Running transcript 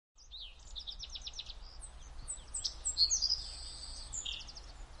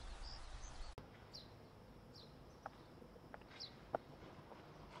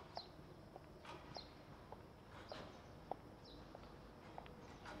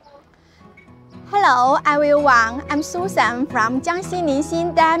Hello everyone, I'm Susan from Jiangxi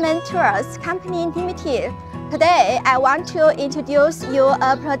Linsing Diamond Tours Company Limited. Today, I want to introduce you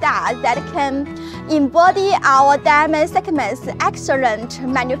a product that can embody our diamond segment's excellent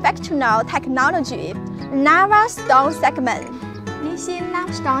manufacturing technology, lava stone segment. Linsing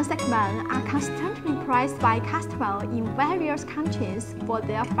lava stone segments are constantly priced by customers in various countries for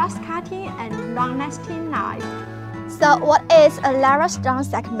their fast cutting and long-lasting life. So what is a lava stone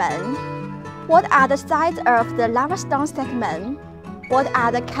segment? What are the size of the lava stone segment? What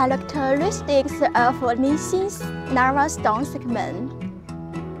are the characteristics of Linsing's lava stone segment?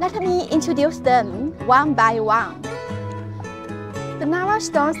 Let me introduce them one by one. The lava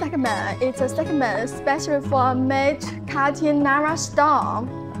stone segment is a segment specially for made cutting lava stone.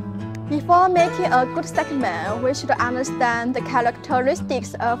 Before making a good segment, we should understand the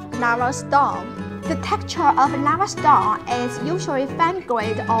characteristics of lava stone. The texture of lava stone is usually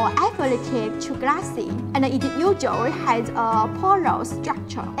fine-grained or athletic to glassy, and it usually has a porous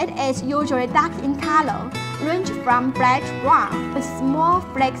structure. It is usually dark in color, ranging from black to brown, with small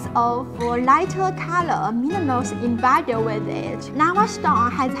flakes of lighter color minerals embedded with it. Lava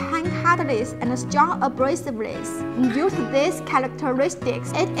stone has high hardness and strong abrasiveness. Due to these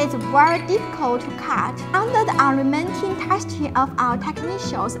characteristics, it is very difficult to cut. Under the unremitting testing of our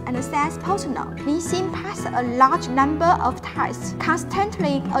technicians and sales personnel, Linsing passed a large number of tests,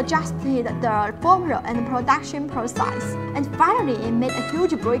 constantly adjusted the formula and production process, and finally made a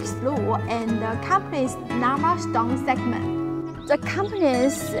huge breakthrough in the company's lava stone segment. The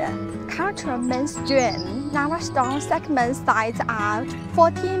company's current mainstream lava stone segment sizes are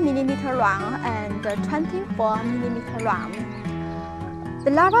 14mm round and 24mm round.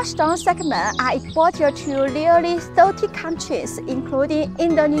 The lava stone segment are exported to nearly 30 countries, including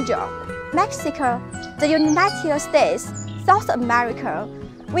Indonesia, Mexico, the United States, South America,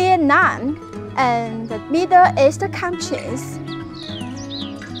 Vietnam, and the Middle East countries.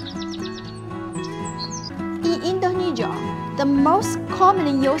 In Indonesia, the most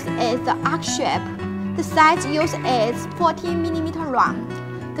commonly used is the arc shape. The size used is 14mm round.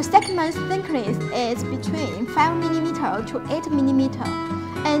 The segment thickness is between 5mm to 8mm,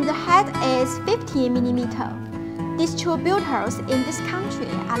 and the head is 50mm. Distributors in this country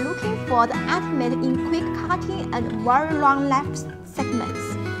are looking for the ultimate in quick cutting and very long-life segments.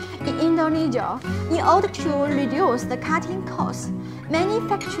 In Indonesia, in order to reduce the cutting cost, many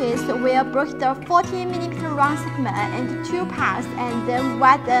factories will break the 14mm round segment into two parts and then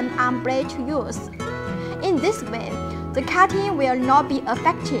wet them on blade to use. In this way, the cutting will not be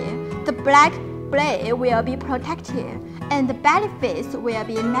affected, the black blade will be protected, and the benefits will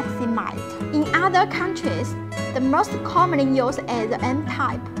be maximized. In other countries, the most commonly used is the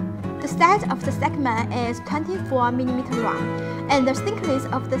M-type. The size of the segment is 24mm round, and the thickness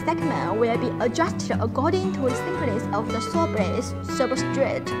of the segment will be adjusted according to the thickness of the saw blade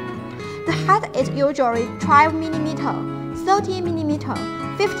substrate. The head is usually 12mm, 30mm,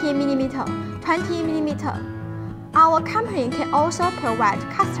 50mm, 20mm. Our company can also provide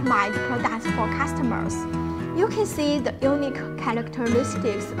customized products for customers. You can see the unique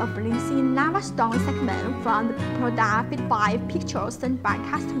characteristics of Linsing lava stone segment from the product feedback pictures sent by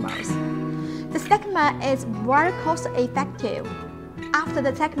customers. The segment is very cost-effective. After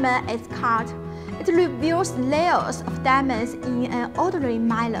the segment is cut, it reveals layers of diamonds in an orderly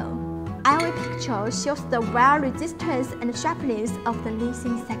manner. Every picture shows the wear resistance and sharpness of the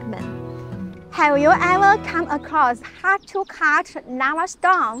Linsing segment. Have you ever come across hard-to-cut lava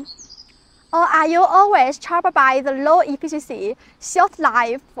stone? Or are you always troubled by the low efficiency, short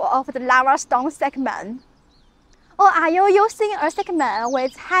life of the lava stone segment? Or are you using a segment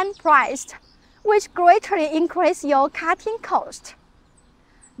with hand pressed, which greatly increases your cutting cost?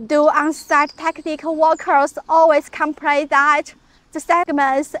 Do on-site technical workers always complain that the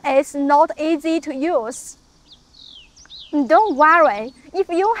segment is not easy to use? Don't worry, if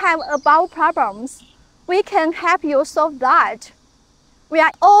you have above problems, we can help you solve that. We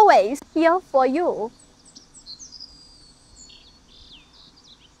are always here for you.